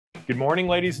Good morning,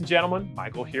 ladies and gentlemen.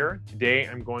 Michael here. Today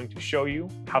I'm going to show you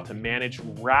how to manage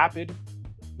rapid,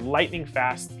 lightning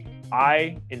fast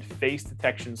eye and face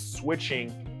detection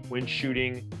switching when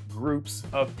shooting groups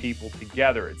of people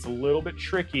together. It's a little bit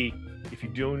tricky if you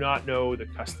do not know the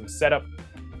custom setup.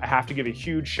 I have to give a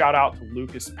huge shout out to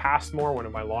Lucas Passmore, one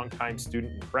of my longtime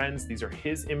student and friends. These are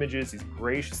his images. He's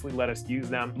graciously let us use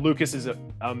them. Lucas is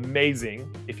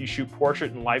amazing. If you shoot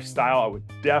portrait and lifestyle, I would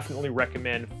definitely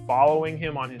recommend following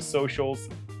him on his socials.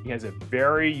 He has a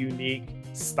very unique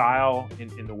style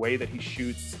in the way that he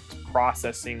shoots,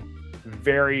 processing.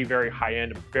 Very, very high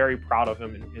end. I'm very proud of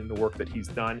him in the work that he's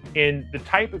done. And the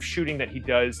type of shooting that he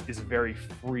does is very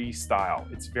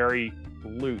freestyle. It's very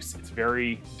loose. It's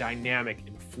very dynamic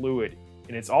and fluid.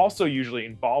 And it's also usually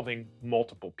involving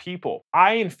multiple people.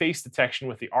 Eye and face detection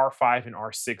with the R5 and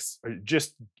R6 are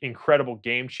just incredible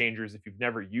game changers. If you've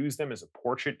never used them as a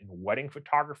portrait and wedding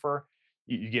photographer,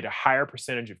 you get a higher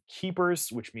percentage of keepers,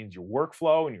 which means your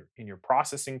workflow and your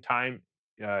processing time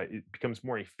it becomes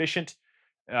more efficient.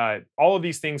 All of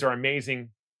these things are amazing.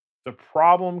 The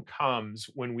problem comes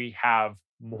when we have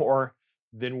more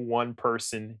than one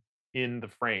person in the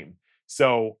frame.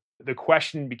 So the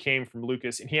question became from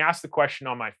Lucas, and he asked the question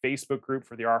on my Facebook group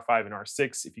for the R5 and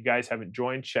R6. If you guys haven't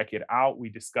joined, check it out. We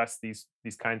discuss these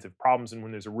kinds of problems, and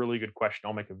when there's a really good question,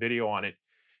 I'll make a video on it.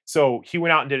 So he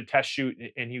went out and did a test shoot,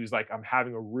 and he was like, I'm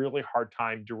having a really hard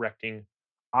time directing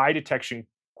eye detection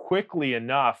quickly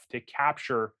enough to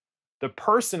capture the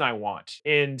person I want.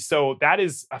 And so that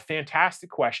is a fantastic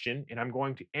question, and I'm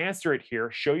going to answer it here,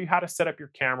 show you how to set up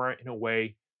your camera in a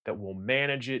way that will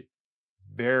manage it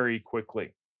very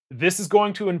quickly. This is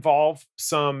going to involve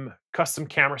some custom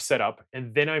camera setup,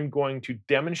 and then I'm going to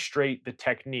demonstrate the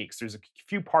techniques. There's a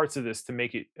few parts of this to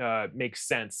make it make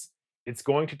sense. It's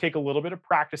going to take a little bit of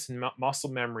practice and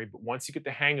muscle memory, but once you get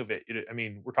the hang of it, I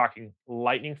mean, we're talking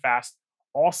lightning fast.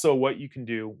 Also, what you can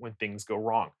do when things go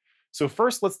wrong. So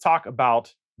first, let's talk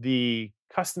about the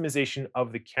customization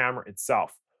of the camera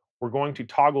itself. We're going to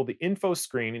toggle the info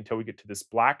screen until we get to this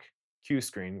black Q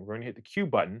screen. We're going to hit the Q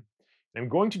button. And I'm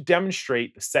going to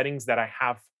demonstrate the settings that I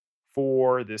have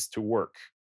for this to work.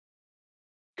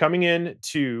 Coming in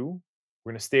to,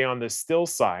 we're going to stay on the still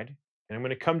side, and I'm going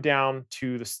to come down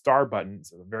to the star button.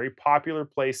 It's a very popular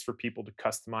place for people to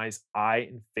customize eye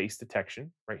and face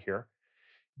detection right here.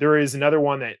 There is another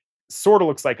one that sort of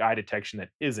looks like eye detection that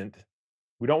isn't.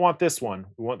 We don't want this one.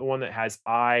 We want the one that has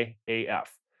eye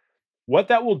AF. What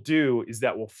that will do is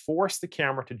that will force the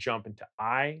camera to jump into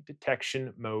eye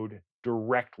detection mode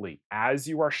directly as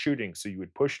you are shooting. So you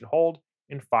would push and hold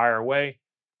and fire away.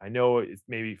 I know it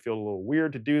maybe feel a little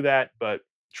weird to do that, but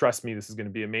trust me, this is going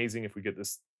to be amazing if we get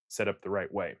this set up the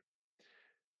right way.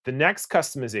 The next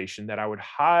customization that I would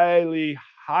highly,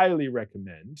 highly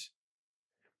recommend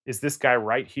is this guy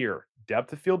right here,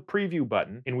 depth of field preview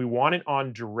button, and we want it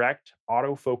on direct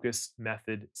autofocus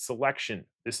method selection.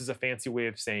 This is a fancy way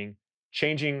of saying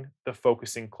changing the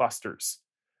focusing clusters.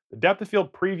 The depth of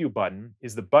field preview button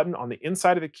is the button on the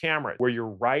inside of the camera where your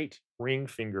right ring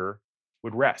finger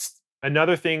would rest.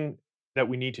 Another thing that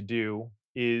we need to do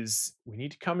is we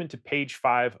need to come into page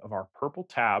 5 of our purple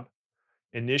tab,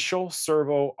 initial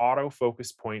servo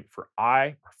autofocus point for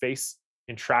eye or face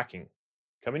and tracking.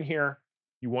 Come in here,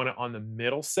 you want it on the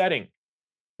middle setting.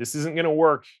 This isn't going to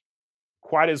work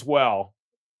quite as well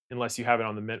unless you have it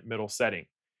on the middle setting.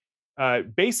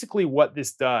 Basically, what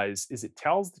this does is it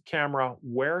tells the camera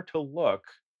where to look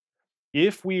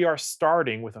if we are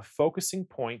starting with a focusing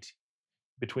point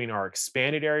between our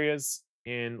expanded areas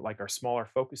and like our smaller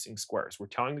focusing squares. We're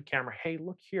telling the camera, hey,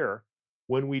 look here,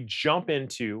 when we jump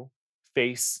into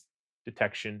face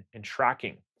detection and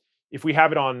tracking. If we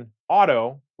have it on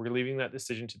auto, we're leaving that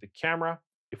decision to the camera.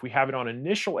 If we have it on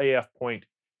initial AF point,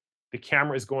 the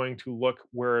camera is going to look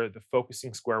where the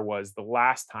focusing square was the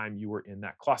last time you were in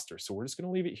that cluster. So we're just going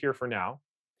to leave it here for now.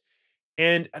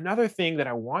 And another thing that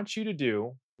I want you to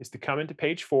do is to come into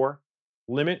page 4,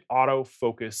 limit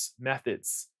autofocus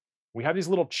methods. We have these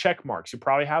little check marks. You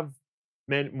probably have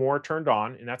more turned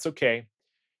on, and that's okay.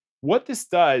 What this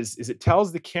does is it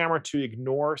tells the camera to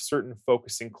ignore certain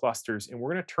focusing clusters, and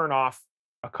we're going to turn off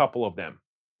a couple of them.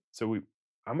 So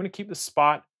I'm going to keep the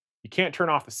spot. You can't turn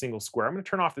off the single square. I'm going to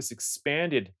turn off this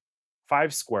expanded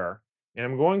 5 square, and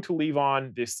I'm going to leave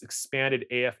on this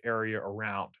expanded AF area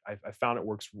around. I found it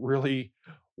works really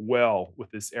well with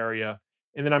this area.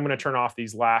 And then I'm going to turn off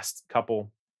these last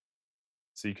couple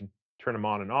so you can turn them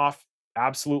on and off.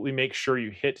 Absolutely make sure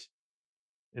you hit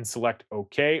and select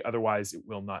OK, otherwise it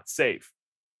will not save.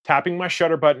 Tapping my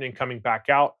shutter button and coming back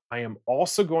out, I am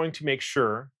also going to make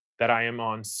sure that I am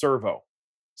on servo.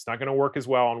 It's not going to work as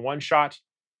well on one shot.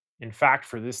 In fact,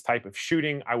 for this type of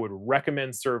shooting, I would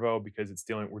recommend servo because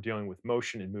we're dealing with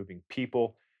motion and moving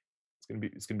people.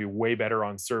 It's gonna be way better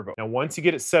on servo. Now, once you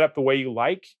get it set up the way you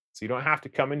like, so you don't have to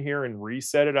come in here and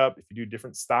reset it up. If you do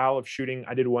different style of shooting,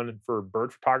 I did one for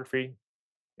bird photography.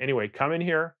 Anyway, come in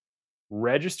here,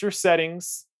 register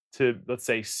settings to, let's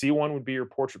say C1 would be your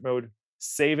portrait mode,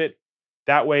 save it.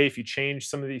 That way, if you change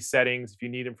some of these settings, if you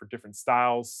need them for different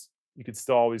styles, you could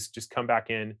still always just come back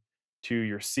in to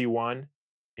your C1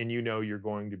 and you know you're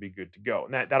going to be good to go.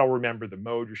 And that'll remember the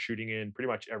mode you're shooting in, pretty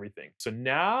much everything. So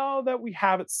now that we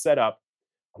have it set up,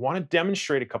 I want to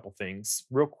demonstrate a couple things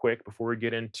real quick before we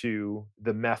get into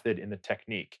the method and the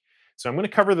technique. So I'm going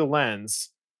to cover the lens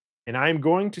and I'm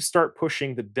going to start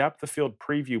pushing the depth of field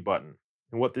preview button.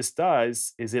 And what this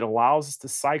does is it allows us to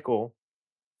cycle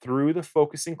through the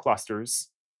focusing clusters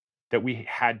that we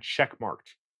had check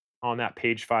marked on that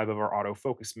page 5 of our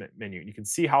autofocus menu. And you can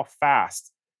see how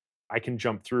fast I can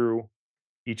jump through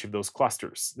each of those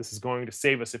clusters. This is going to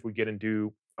save us if we get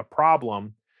into a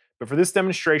problem. But for this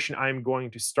demonstration, I'm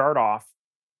going to start off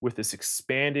with this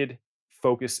expanded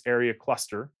focus area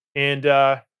cluster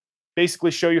and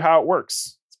basically show you how it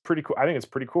works. It's pretty cool. I think it's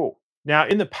pretty cool. Now,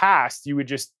 in the past, you would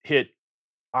just hit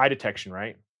eye detection,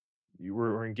 right?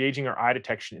 We're engaging our eye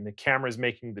detection and the camera is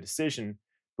making the decision.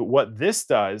 But what this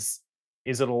does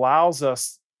is it allows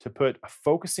us to put a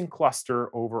focusing cluster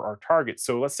over our target.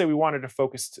 So let's say we wanted to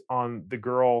focus on the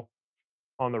girl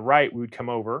on the right, we would come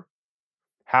over,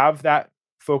 have that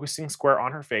focusing square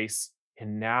on her face,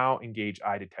 and now engage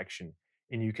eye detection.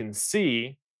 And you can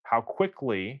see how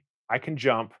quickly I can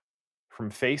jump from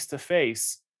face to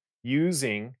face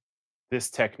using this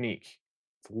technique.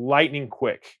 It's lightning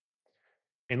quick.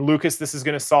 And Lucas, this is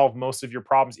going to solve most of your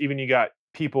problems. Even you got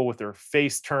people with their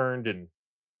face turned and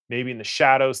maybe in the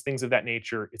shadows, things of that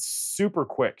nature. It's super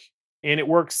quick and it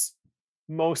works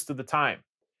most of the time.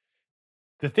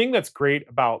 The thing that's great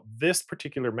about this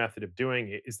particular method of doing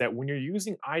it is that when you're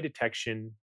using eye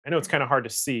detection, I know it's kind of hard to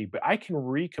see, but I can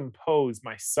recompose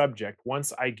my subject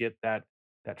once I get that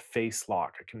face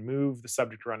lock. I can move the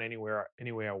subject around anywhere,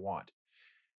 any way I want.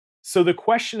 So the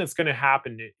question that's going to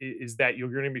happen is that you're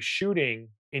going to be shooting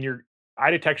and your eye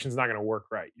detection is not going to work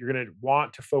right. You're going to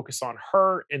want to focus on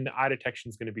her and the eye detection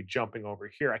is going to be jumping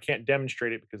over here. I can't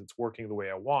demonstrate it because it's working the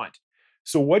way I want.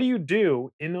 So what do you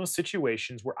do in those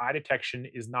situations where eye detection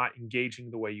is not engaging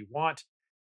the way you want?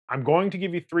 I'm going to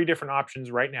give you 3 different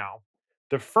options right now.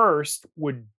 The first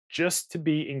would just to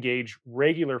be engage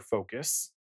regular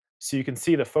focus. So you can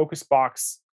see the focus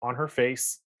box on her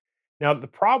face. Now, the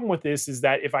problem with this is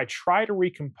that if I try to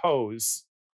recompose,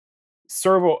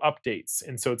 servo updates.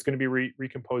 And so it's going to be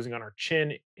recomposing on our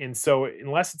chin. And so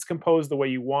unless it's composed the way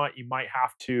you want, you might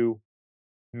have to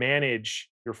manage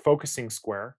your focusing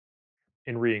square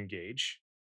and re-engage.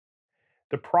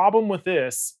 The problem with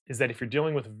this is that if you're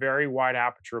dealing with very wide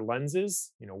aperture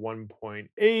lenses, 1.8,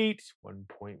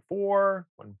 1.4,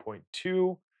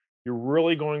 1.2, you're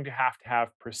really going to have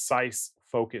precise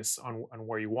focus on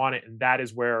where you want it. And that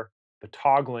is where the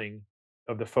toggling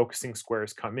of the focusing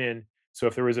squares come in. So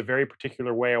if there was a very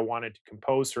particular way I wanted to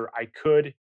compose her, I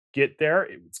could get there.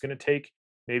 It's going to take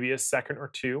maybe a second or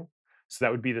two. So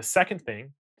that would be the second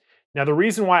thing. Now, the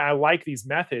reason why I like these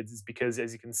methods is because,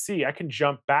 as you can see, I can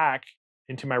jump back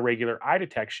into my regular eye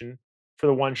detection for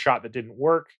the one shot that didn't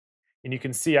work. And you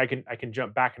can see I can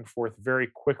jump back and forth very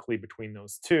quickly between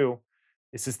those two.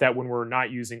 It's just that when we're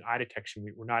not using eye detection,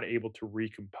 we're not able to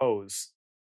recompose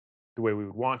the way we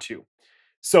would want to.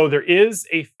 So there is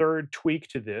a third tweak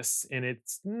to this, and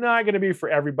it's not going to be for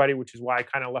everybody, which is why I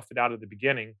kind of left it out at the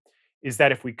beginning, is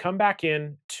that if we come back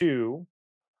in to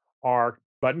our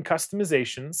button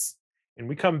customizations and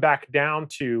we come back down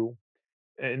to,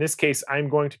 in this case, I'm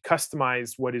going to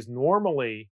customize what is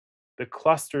normally the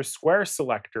cluster square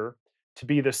selector to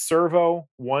be the servo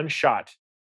one shot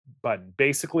button,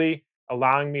 basically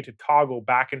allowing me to toggle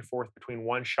back and forth between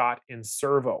one shot and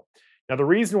servo. Now, the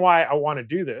reason why I want to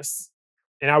do this,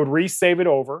 and I would resave it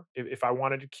over. If I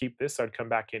wanted to keep this, I'd come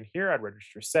back in here, I'd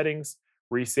register settings,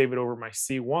 resave it over my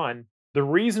C1. The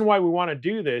reason why we want to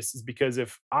do this is because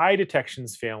if eye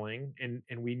detection's failing and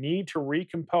we need to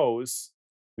recompose,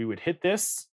 we would hit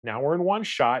this. Now we're in one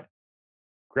shot,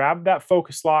 grab that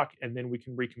focus lock, and then we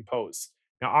can recompose.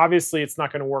 Now, obviously, it's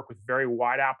not going to work with very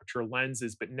wide aperture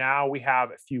lenses, but now we have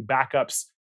a few backups.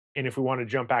 And if we want to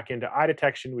jump back into eye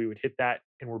detection, we would hit that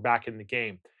and we're back in the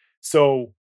game.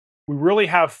 So we really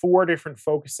have 4 different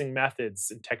focusing methods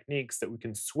and techniques that we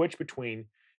can switch between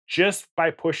just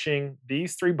by pushing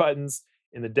these 3 buttons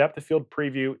in the depth of field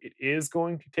preview. It is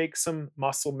going to take some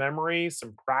muscle memory,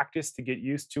 some practice to get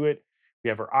used to it. We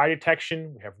have our eye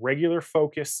detection, we have regular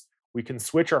focus, We can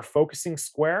switch our focusing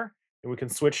square, and we can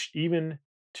switch even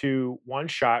to one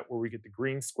shot where we get the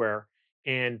green square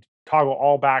and toggle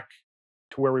all back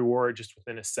to where we were just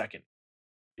within a second.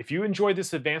 If you enjoyed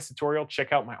this advanced tutorial,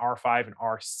 check out my R5 and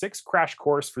R6 crash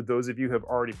course. For those of you who have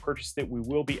already purchased it, we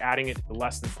will be adding it to the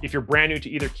lessons. If you're brand new to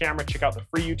either camera, check out the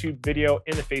free YouTube video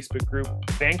in the Facebook group.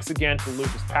 Thanks again to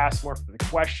Lucas Passmore for the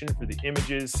question, for the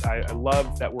images. I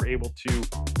love that we're able to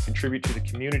contribute to the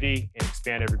community and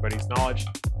expand everybody's knowledge.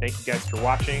 Thank you guys for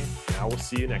watching, and I will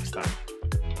see you next time.